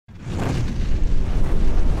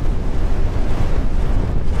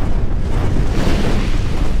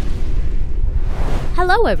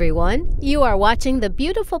Hello everyone! You are watching the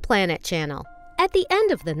Beautiful Planet channel. At the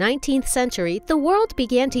end of the 19th century, the world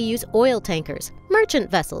began to use oil tankers,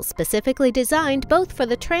 merchant vessels specifically designed both for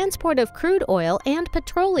the transport of crude oil and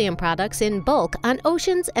petroleum products in bulk on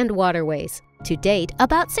oceans and waterways. To date,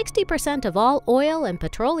 about 60% of all oil and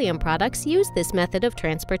petroleum products use this method of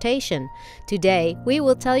transportation. Today, we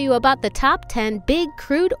will tell you about the top 10 big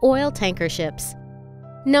crude oil tanker ships.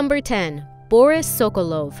 Number 10. Boris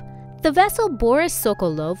Sokolov. The vessel Boris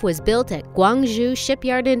Sokolov was built at Gwangju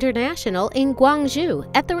Shipyard International in Gwangju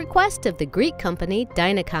at the request of the Greek company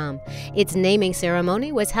Dynacom. Its naming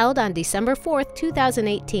ceremony was held on December 4,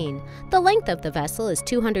 2018. The length of the vessel is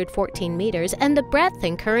 214 meters and the breadth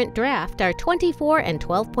and current draft are 24 and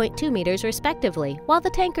 12.2 meters respectively, while the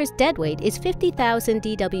tanker's deadweight is 50,000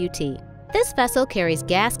 dwt. This vessel carries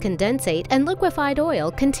gas condensate and liquefied oil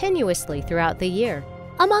continuously throughout the year.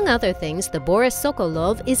 Among other things, the Boris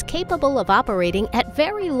Sokolov is capable of operating at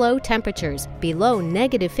very low temperatures, below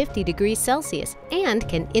 -50 degrees Celsius, and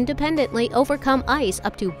can independently overcome ice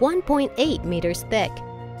up to 1.8 meters thick.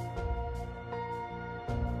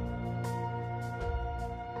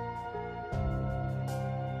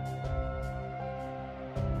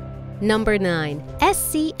 Number 9.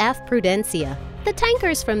 SCF Prudencia. The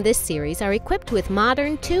tankers from this series are equipped with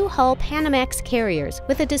modern two-hull Panamax carriers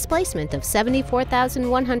with a displacement of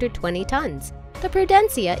 74,120 tons. The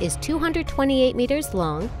Prudencia is 228 meters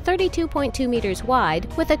long, 32.2 meters wide,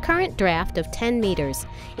 with a current draft of 10 meters.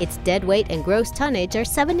 Its deadweight and gross tonnage are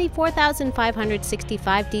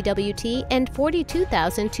 74,565 dwt and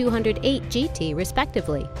 42,208 gt,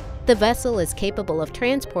 respectively. The vessel is capable of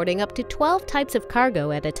transporting up to 12 types of cargo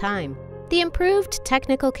at a time. The improved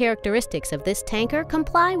technical characteristics of this tanker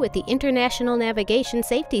comply with the International Navigation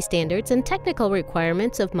Safety Standards and technical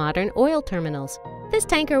requirements of modern oil terminals. This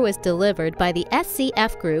tanker was delivered by the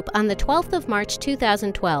SCF Group on the 12th of March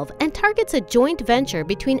 2012 and targets a joint venture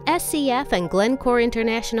between SCF and Glencore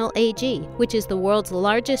International AG, which is the world's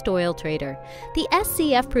largest oil trader. The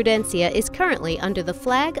SCF Prudencia is currently under the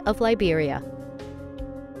flag of Liberia.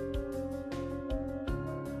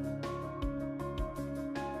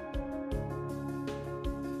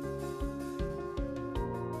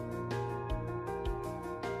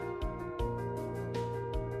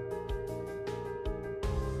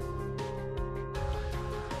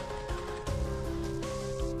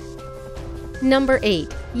 Number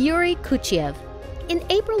 8. Yuri Kuchiev. In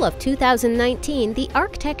April of 2019, the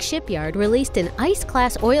Arctech shipyard released an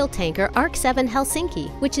ice-class oil tanker Arc7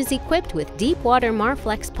 Helsinki, which is equipped with deep-water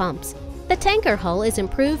Marflex pumps. The tanker hull is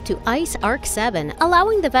improved to Ice Arc7,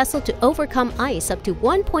 allowing the vessel to overcome ice up to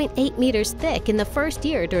 1.8 meters thick in the first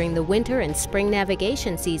year during the winter and spring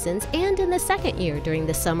navigation seasons and in the second year during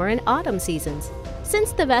the summer and autumn seasons.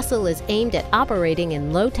 Since the vessel is aimed at operating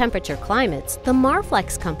in low-temperature climates, the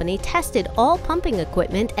Marflex company tested all pumping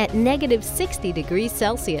equipment at -60 degrees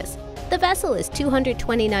Celsius. The vessel is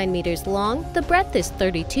 229 meters long, the breadth is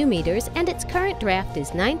 32 meters, and its current draft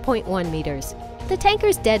is 9.1 meters. The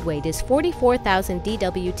tanker's deadweight is 44,000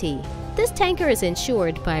 dwt. This tanker is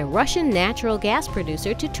insured by a Russian natural gas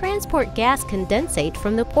producer to transport gas condensate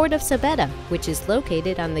from the port of Sabeta, which is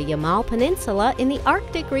located on the Yamal Peninsula in the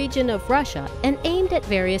Arctic region of Russia and aimed at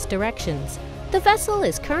various directions. The vessel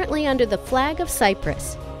is currently under the flag of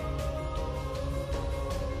Cyprus.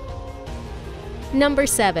 Number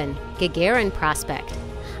 7. Gagarin Prospect.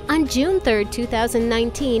 On June 3,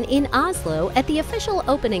 2019, in Oslo, at the official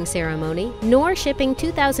opening ceremony, Nor Shipping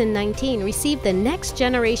 2019 received the Next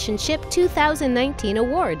Generation Ship 2019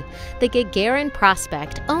 award. The Gagarin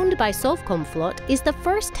Prospect, owned by Sovcomflot, is the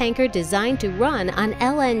first tanker designed to run on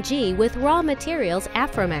LNG with raw materials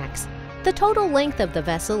Aframax. The total length of the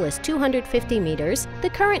vessel is 250 meters, the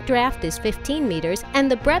current draft is 15 meters,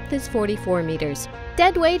 and the breadth is 44 meters.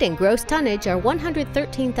 Deadweight and gross tonnage are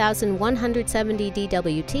 113,170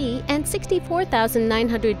 dwt and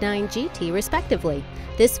 64,909 gt, respectively.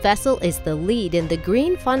 This vessel is the lead in the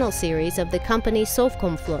Green Funnel series of the company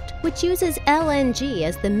Sovcomflot, which uses LNG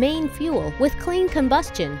as the main fuel with clean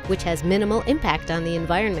combustion, which has minimal impact on the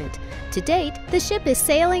environment. To date, the ship is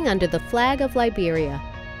sailing under the flag of Liberia.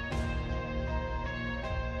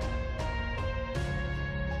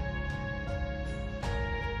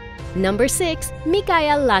 Number 6.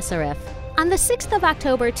 Mikhail Lazarev. On the 6th of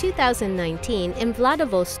October 2019 in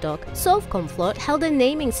Vladivostok, Sovcomflot held a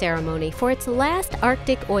naming ceremony for its last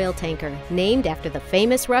Arctic oil tanker, named after the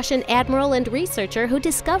famous Russian admiral and researcher who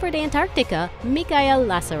discovered Antarctica, Mikhail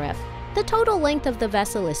Lazarev. The total length of the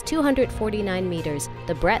vessel is 249 meters,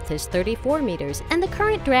 the breadth is 34 meters, and the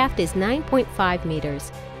current draft is 9.5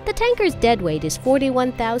 meters. The tanker's deadweight is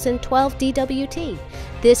 41,012 DWT.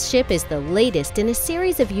 This ship is the latest in a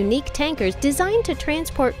series of unique tankers designed to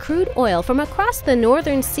transport crude oil from across the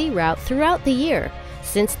northern sea route throughout the year.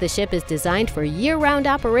 Since the ship is designed for year-round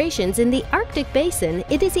operations in the Arctic Basin,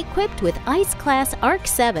 it is equipped with ice-class Arc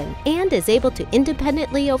 7 and is able to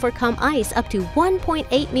independently overcome ice up to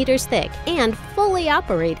 1.8 meters thick and fully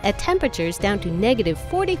operate at temperatures down to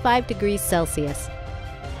 -45 degrees Celsius.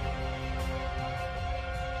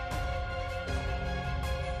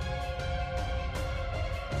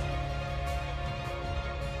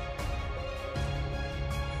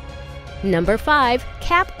 Number 5.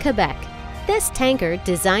 Cap Quebec. This tanker,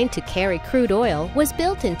 designed to carry crude oil, was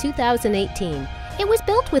built in 2018. It was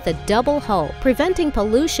built with a double hull, preventing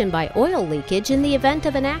pollution by oil leakage in the event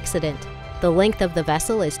of an accident. The length of the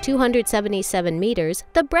vessel is 277 meters,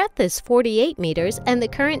 the breadth is 48 meters, and the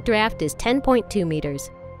current draft is 10.2 meters.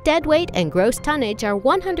 Deadweight and gross tonnage are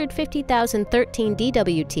 150,013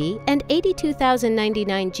 DWT and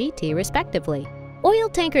 82,099 GT respectively. Oil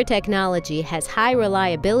tanker technology has high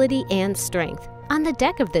reliability and strength. On the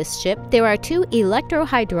deck of this ship, there are two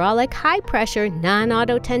electro-hydraulic high-pressure,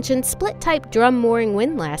 non-auto-tension split-type drum mooring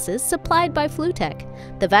windlasses supplied by Flutec.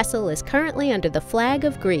 The vessel is currently under the flag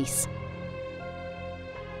of Greece.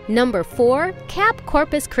 Number 4. Cap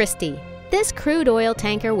Corpus Christi. This crude oil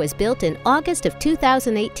tanker was built in August of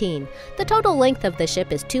 2018. The total length of the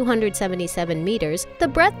ship is 277 meters, the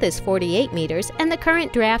breadth is 48 meters, and the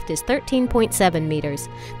current draft is 13.7 meters.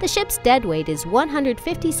 The ship's deadweight is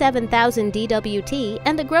 157,000 DWT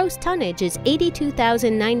and the gross tonnage is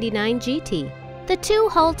 82,099 GT. The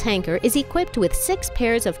two-hull tanker is equipped with 6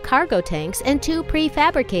 pairs of cargo tanks and 2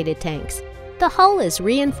 prefabricated tanks. The hull is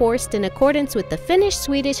reinforced in accordance with the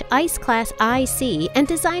Finnish-Swedish Ice Class IC and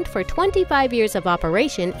designed for 25 years of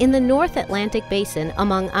operation in the North Atlantic Basin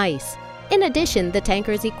among ice. In addition, the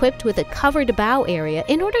tanker is equipped with a covered bow area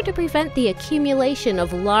in order to prevent the accumulation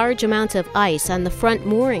of large amounts of ice on the front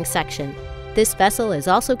mooring section. This vessel is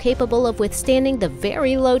also capable of withstanding the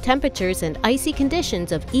very low temperatures and icy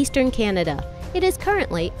conditions of eastern Canada. It is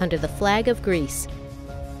currently under the flag of Greece.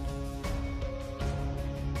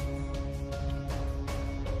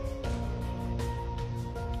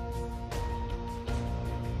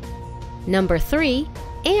 Number 3.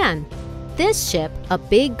 Anne. This ship, a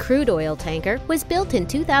big crude oil tanker, was built in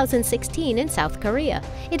 2016 in South Korea.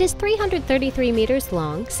 It is 333 meters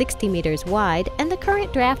long, 60 meters wide, and the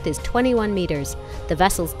current draft is 21 meters. The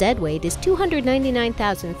vessel's deadweight is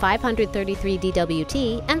 299,533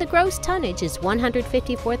 DWT, and the gross tonnage is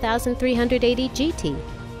 154,380 GT.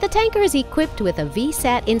 The tanker is equipped with a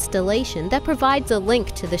VSAT installation that provides a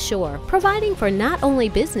link to the shore, providing for not only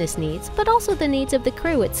business needs, but also the needs of the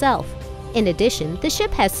crew itself. In addition, the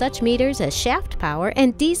ship has such meters as shaft power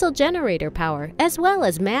and diesel generator power, as well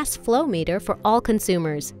as mass flow meter for all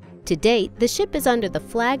consumers. To date, the ship is under the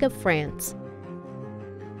flag of France.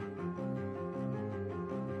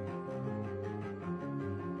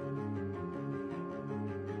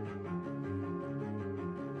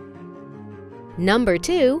 Number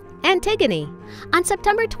 2. Antigone. On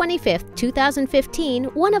September 25, 2015,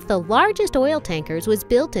 one of the largest oil tankers was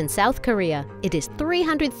built in South Korea. It is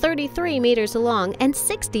 333 meters long and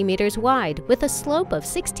 60 meters wide, with a slope of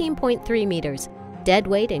 16.3 meters.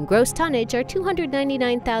 Deadweight and gross tonnage are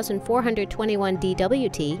 299,421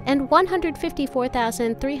 DWT and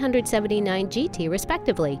 154,379 GT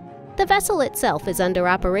respectively. The vessel itself is under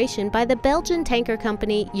operation by the Belgian tanker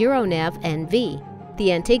company Euronav NV.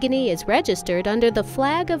 The Antigone is registered under the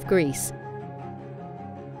flag of Greece.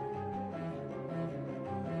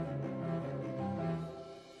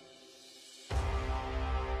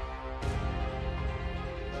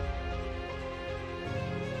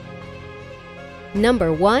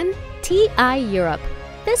 Number 1. TI Europe.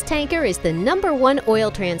 This tanker is the #1 oil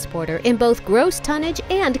transporter in both gross tonnage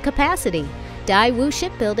and capacity. Daewoo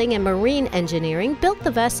Shipbuilding and Marine Engineering built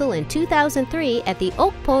the vessel in 2003 at the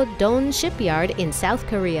Okpo Don shipyard in South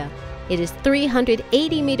Korea. It is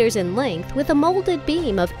 380 meters in length with a molded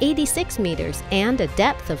beam of 86 meters and a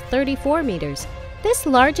depth of 34 meters. This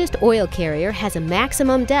largest oil carrier has a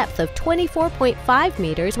maximum depth of 24.5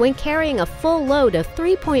 meters when carrying a full load of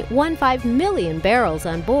 3.15 million barrels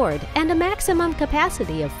on board and a maximum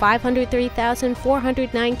capacity of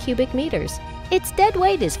 503,409 cubic meters. Its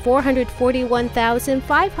deadweight is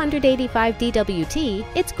 441,585 dWt,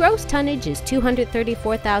 its gross tonnage is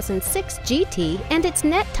 234,006 GT, and its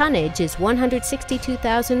net tonnage is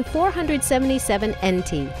 162,477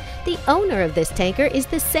 NT. The owner of this tanker is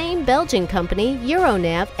the same Belgian company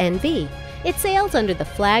Euronav NV. It sails under the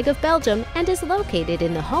flag of Belgium and is located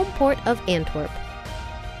in the home port of Antwerp.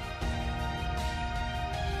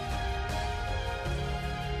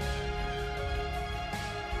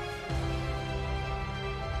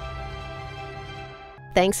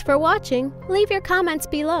 Thanks for watching. Leave your comments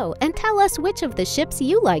below and tell us which of the ships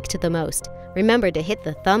you liked the most. Remember to hit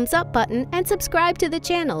the thumbs up button and subscribe to the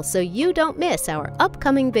channel so you don't miss our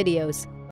upcoming videos.